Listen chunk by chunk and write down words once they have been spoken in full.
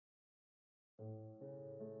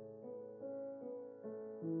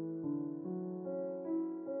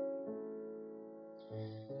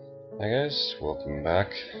Hi guys, welcome back.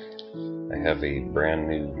 I have a brand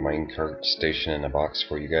new Minecart station in a box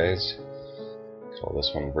for you guys. Call this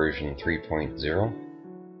one version 3.0.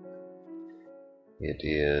 It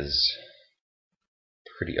is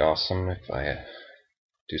pretty awesome if I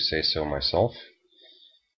do say so myself.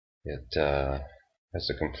 It has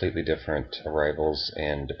a completely different arrivals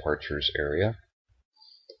and departures area.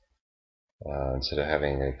 Instead of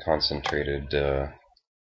having a concentrated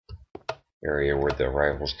area where the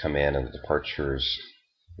arrivals come in and the departures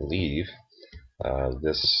leave,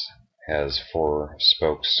 this has 4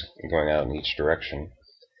 spokes going out in each direction,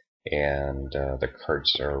 and the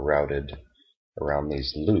carts are routed around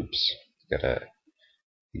these loops. The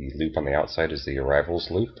loop on the outside is the arrivals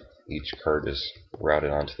loop. Each cart is routed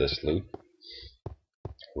onto this loop,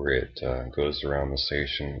 where it goes around the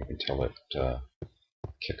station until it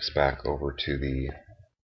kicks back over to the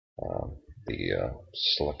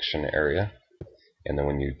selection area. And then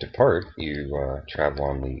when you depart, you travel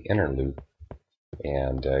on the inner loop,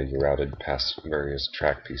 and you're routed past various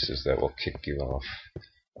track pieces that will kick you off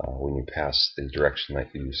when you pass the direction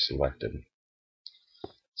that you selected.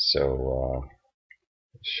 So, I'll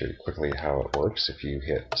show you quickly how it works. If you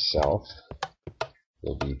hit south,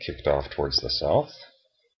 you'll be kicked off towards the south.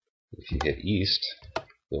 If you hit east,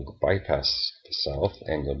 you'll bypass the south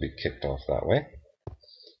and you'll be kicked off that way.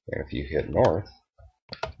 And if you hit north,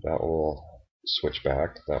 that will switch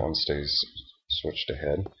back. That one stays switched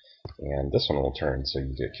ahead, and this one will turn, so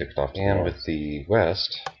you get kicked off. And with the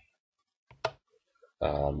west,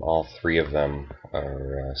 all 3 of them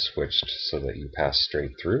are switched so that you pass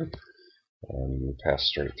straight through. And you pass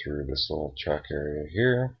straight through this little track area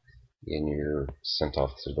here, and you're sent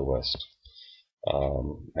off to the west.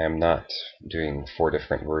 I am not doing 4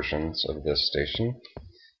 different versions of this station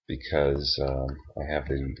because I have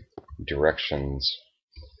the directions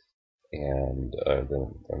and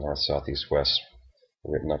the north, south, east, west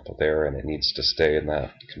written up there, and it needs to stay in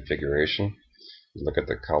that configuration. You look at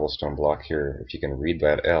the cobblestone block here. If you can read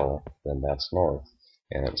that L, then that's north,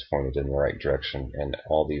 and it's pointed in the right direction, and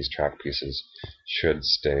all these track pieces should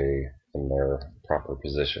stay in their proper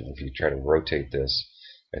position. If you try to rotate this,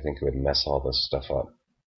 I think it would mess all this stuff up.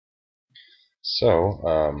 So,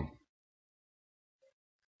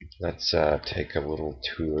 let's take a little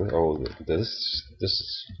tour. Oh, let's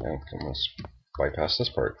bypass this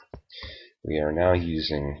part. We are now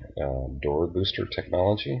using door booster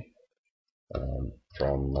technology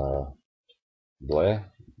from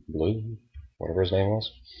Blue, whatever his name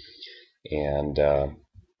was. And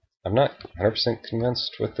I'm not 100%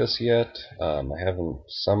 convinced with this yet. I'm having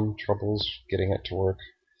some troubles getting it to work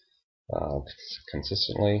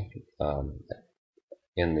consistently.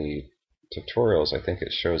 In the tutorials, I think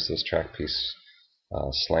it shows this track piece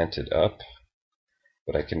slanted up,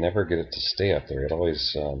 but I can never get it to stay up there. It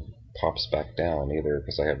always pops back down, either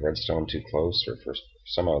because I have redstone too close or for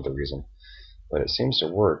some other reason. But it seems to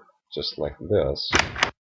work just like this.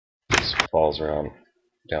 This falls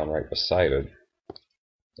down right beside it,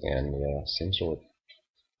 and seems to work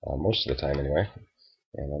most of the time anyway.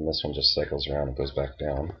 And then this one just cycles around and goes back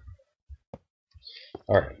down.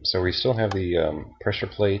 Alright, so we still have the pressure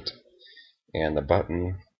plate and the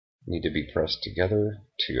button need to be pressed together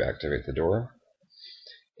to activate the door.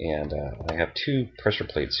 And I have 2 pressure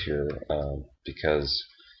plates here because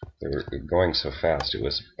they're going so fast. It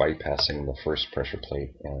was bypassing the first pressure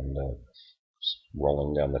plate and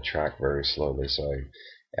rolling down the track very slowly. So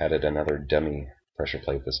I added another dummy pressure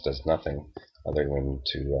plate. This does nothing other than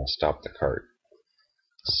to stop the cart.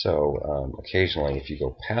 So occasionally, if you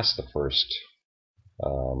go past the first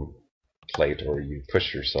plate, or you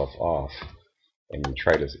push yourself off and you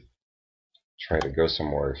try to go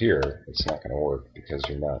somewhere here, it's not going to work because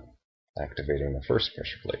you're not activating the first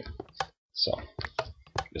pressure plate. So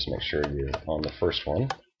just make sure you're on the first one,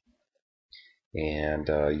 and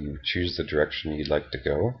you choose the direction you'd like to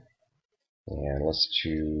go, and let's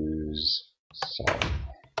choose south,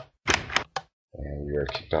 and we are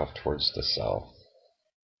kicked off towards the south.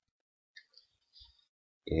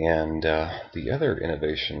 And the other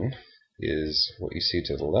innovation is what you see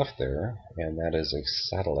to the left there, and that is a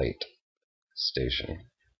satellite station.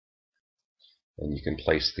 And you can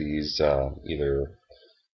place these either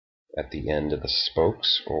at the end of the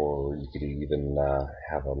spokes, or you could even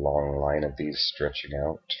have a long line of these stretching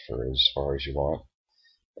out for as far as you want,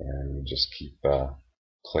 and you just keep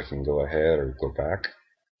clicking go ahead or go back.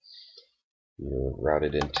 You're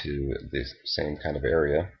routed into the same kind of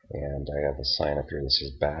area, and I have a sign up here that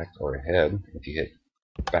says back or ahead. If you hit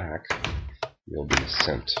back, you'll be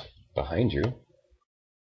sent behind you.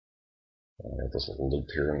 I have this little loop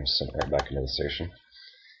here and sent right back into the station.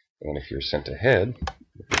 And if you're sent ahead,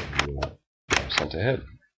 you are sent ahead.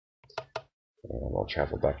 And we'll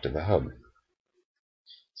travel back to the hub.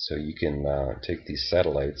 So you can take these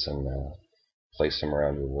satellites and place them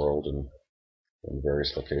around your world in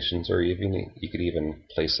various locations, or even you could even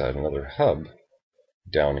place out another hub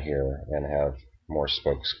down here and have more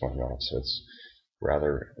spokes going on. So it's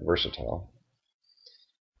rather versatile.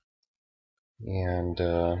 And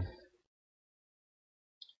I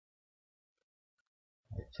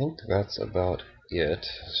think that's about it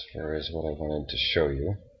as far as what I wanted to show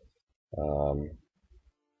you.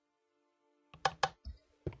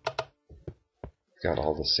 Got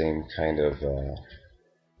all the same kind of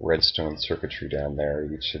redstone circuitry down there.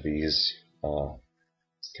 Each of these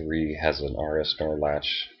three has an RS NOR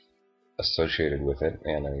latch associated with it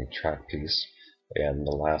and a track piece, and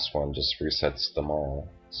the last one just resets them all,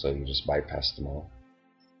 so you just bypass them all.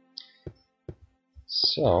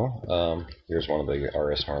 So here's one of the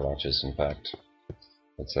RS NOR latches. In fact,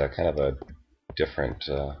 it's kind of a different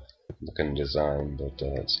looking design, but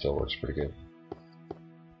it still works pretty good.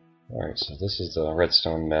 Alright, so this is the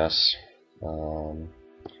redstone mess. Let's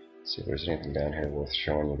see if there's anything down here worth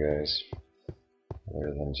showing you guys,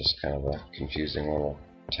 other than just kind of a confusing little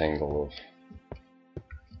tangle of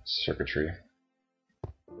circuitry.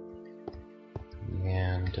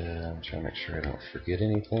 And I'm trying to make sure I don't forget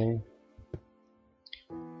anything.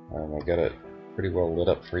 I got it pretty well lit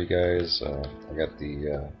up for you guys. I got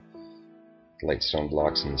the lightstone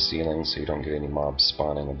blocks in the ceiling so you don't get any mobs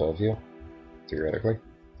spawning above you, theoretically.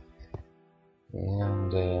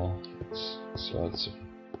 And so it's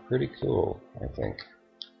pretty cool, I think.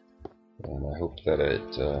 And I hope that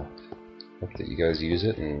hope that you guys use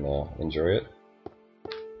it and enjoy it.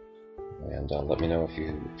 And let me know if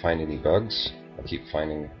you find any bugs. I keep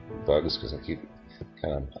finding bugs because I keep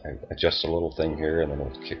I adjust a little thing here and then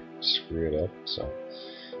it'll screw it up. So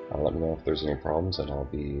let me know if there's any problems, and I'll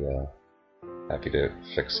be happy to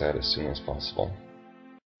fix that as soon as possible.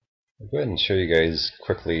 I'll go ahead and show you guys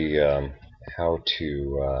quickly how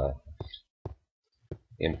to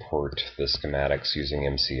import the schematics using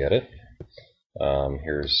MCEdit.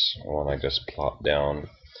 Here's one I just plopped down,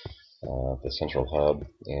 the central hub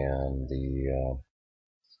and the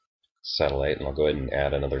satellite, and I'll go ahead and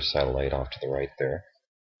add another satellite off to the right there.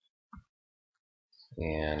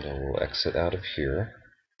 And we'll exit out of here.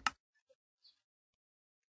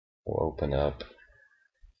 We'll open up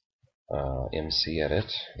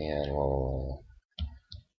MCEdit and we'll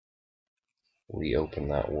reopen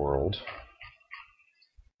that world.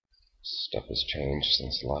 Stuff has changed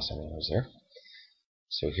since the last time I was there.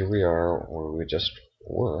 So here we are where we just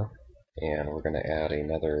were, and we're going to add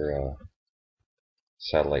another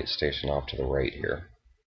satellite station off to the right here.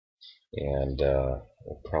 And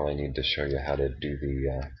we'll probably need to show you how to do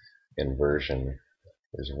the inversion.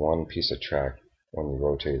 There's one piece of track when you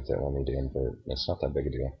rotate that we'll need to invert. It's not that big a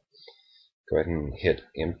deal. Go ahead and hit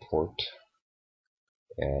import,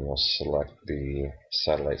 and we'll select the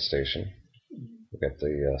satellite station. We've got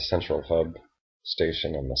the central hub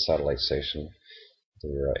station and the satellite station.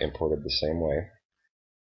 They're imported the same way.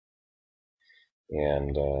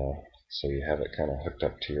 And so you have it kind of hooked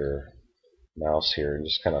up to your mouse here. You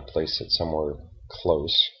just kind of place it somewhere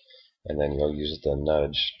close, and then you'll use the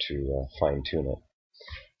nudge to fine-tune it.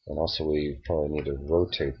 And also we probably need to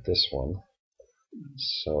rotate this one.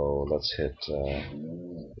 So let's hit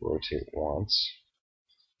rotate once.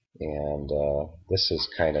 And this is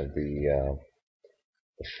kind of the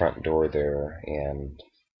front door there, and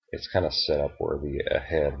it's kind of set up where the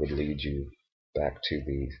ahead would lead you back to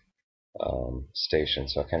the station.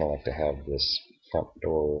 So I kind of like to have this front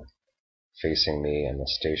door facing me and the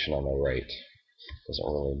station on the right. Doesn't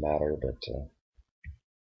really matter, but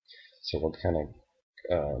so we'll kind of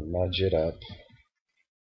nudge it up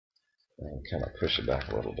and kind of push it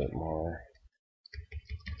back a little bit more,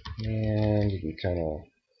 and you can kind of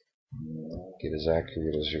get as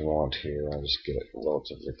accurate as you want here. I'll just get it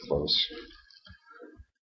relatively close,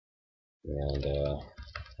 and I'll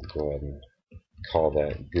go ahead and call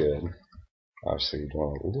that good. Obviously you'd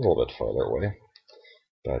want a little bit farther away,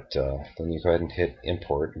 but then you go ahead and hit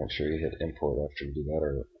import. Make sure you hit import after you do that,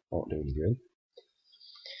 or it won't do any good.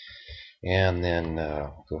 And then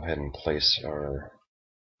go ahead and place our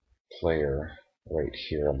player right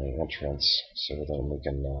here on the entrance, so then we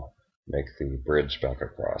can make the bridge back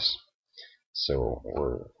across. So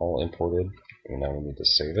we're all imported, and now we need to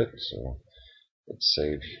save it. So let's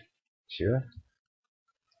save here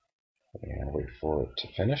and wait for it to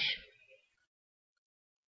finish.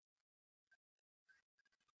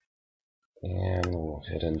 And we'll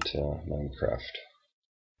head into Minecraft.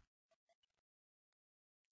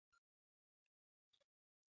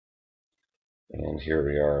 And here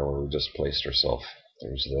we are where we just placed ourselves.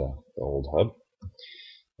 There's the old hub.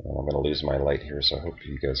 And I'm going to lose my light here, so I hope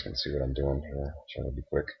you guys can see what I'm doing here. Try to be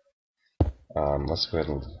quick. Let's go ahead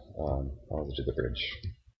and I'll do the bridge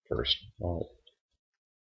first.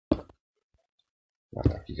 Not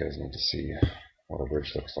like you guys need to see what a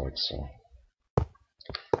bridge looks like, so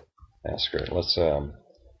that's great. Let's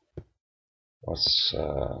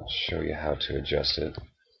show you how to adjust it.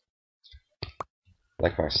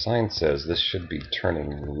 Like my sign says, this should be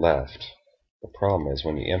turning left. The problem is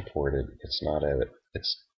when you import it, it's not at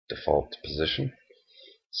its default position.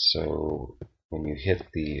 So when you hit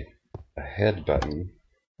the ahead button,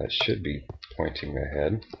 that should be pointing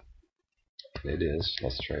ahead. It is.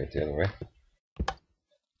 Let's try it the other way.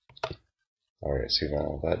 Alright, see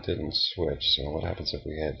now that didn't switch, so what happens if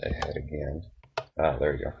we hit ahead again? Ah,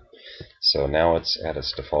 there you go. So now it's at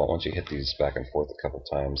its default. Once you hit these back and forth a couple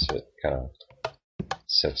times, it kind of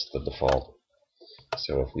sets the default.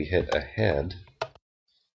 So if we hit ahead,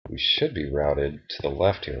 we should be routed to the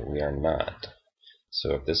left here. We are not.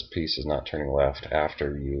 So if this piece is not turning left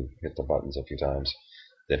after you hit the buttons a few times,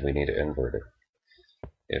 then we need to invert it.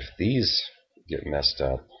 If these get messed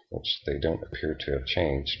up, which they don't appear to have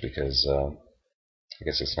changed because I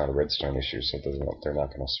guess it's not a redstone issue, so they're not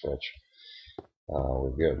going to switch.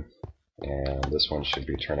 We're good. And this one should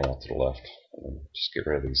be turning off to the left. And just get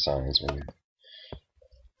rid of these signs when you're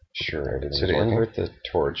sure everything's working. So to invert the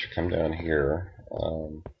torch, come down here,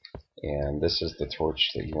 and this is the torch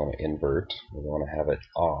that you want to invert. You want to have it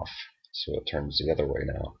off, so it turns the other way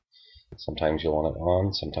now. Sometimes you want it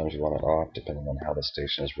on, sometimes you want it off, depending on how the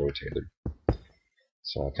station is rotated.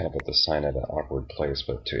 So I kind of put the sign at an awkward place,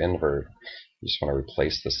 but to invert, you just want to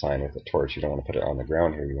replace the sign with the torch. You don't want to put it on the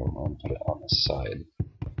ground here, you want to put it on the side.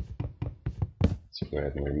 So go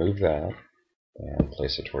ahead and remove that, and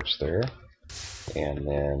place a torch there, and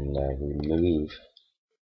then remove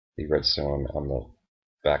the redstone on the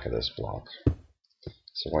back of this block.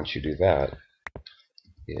 So once you do that,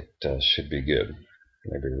 it should be good.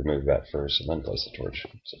 Maybe remove that first and then place the torch,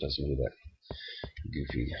 so it doesn't do that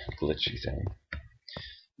goofy, glitchy thing.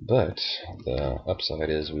 But the upside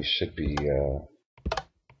is we should be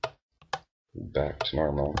back to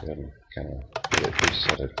normal. Go ahead and kind of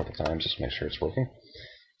reset it a couple times just to make sure it's working.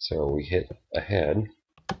 So we hit ahead,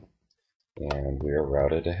 and we are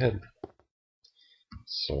routed ahead.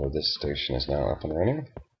 So this station is now up and running.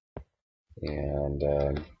 And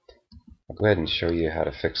I'll go ahead and show you how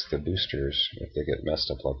to fix the boosters if they get messed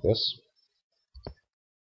up like this. I'm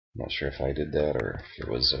not sure if I did that or if it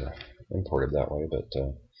was imported that way, but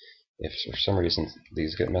if for some reason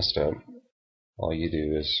these get messed up, all you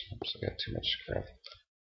do is, oops, I got too much crap.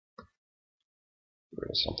 Get rid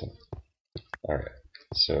of something. Alright,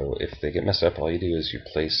 so if they get messed up, all you do is you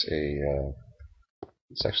place a,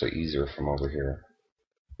 it's actually easier from over here.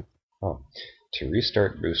 To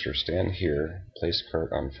restart booster, stand here, place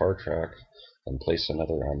cart on far track, and place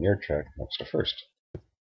another on near track next to first.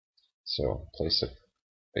 So place a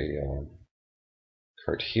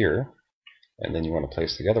cart here, and then you want to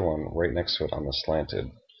place the other one right next to it on the slanted,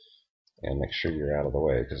 and make sure you're out of the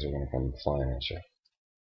way because they're going to come flying at you.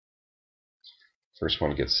 First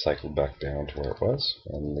one gets cycled back down to where it was,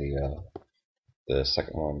 and the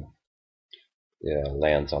second one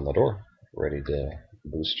lands on the door, ready to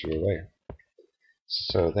boost you away.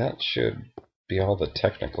 So that should be all the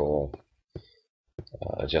technical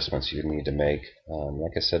adjustments you need to make.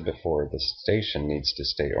 Like I said before, the station needs to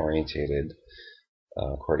stay orientated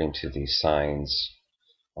according to the signs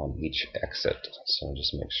on each exit. So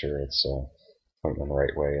just make sure it's pointing the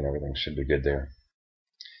right way and everything should be good there.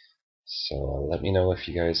 So let me know if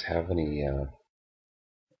you guys have any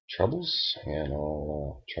troubles, and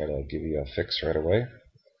I'll try to give you a fix right away.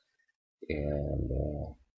 And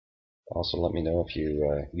also let me know if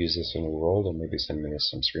you use this in the world, and maybe send me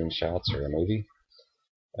some screenshots or a movie.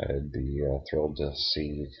 I'd be thrilled to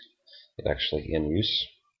see it actually in use.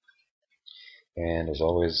 And as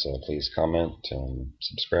always, please comment and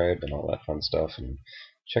subscribe and all that fun stuff. And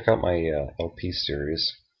check out my LP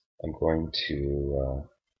series. I'm going to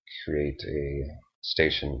create a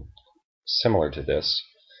station similar to this,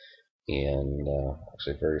 and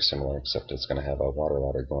actually very similar, except it's going to have a water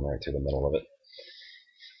ladder going right through the middle of it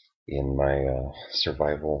in my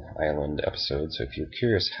survival island episode. So if you're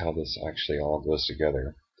curious how this actually all goes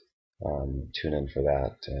together, tune in for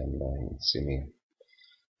that, and see me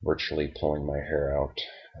virtually pulling my hair out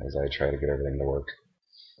as I try to get everything to work.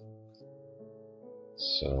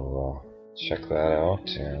 So check that out,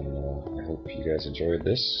 and I hope you guys enjoyed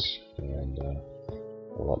this, and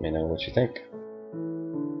let me know what you think.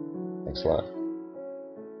 Thanks a lot.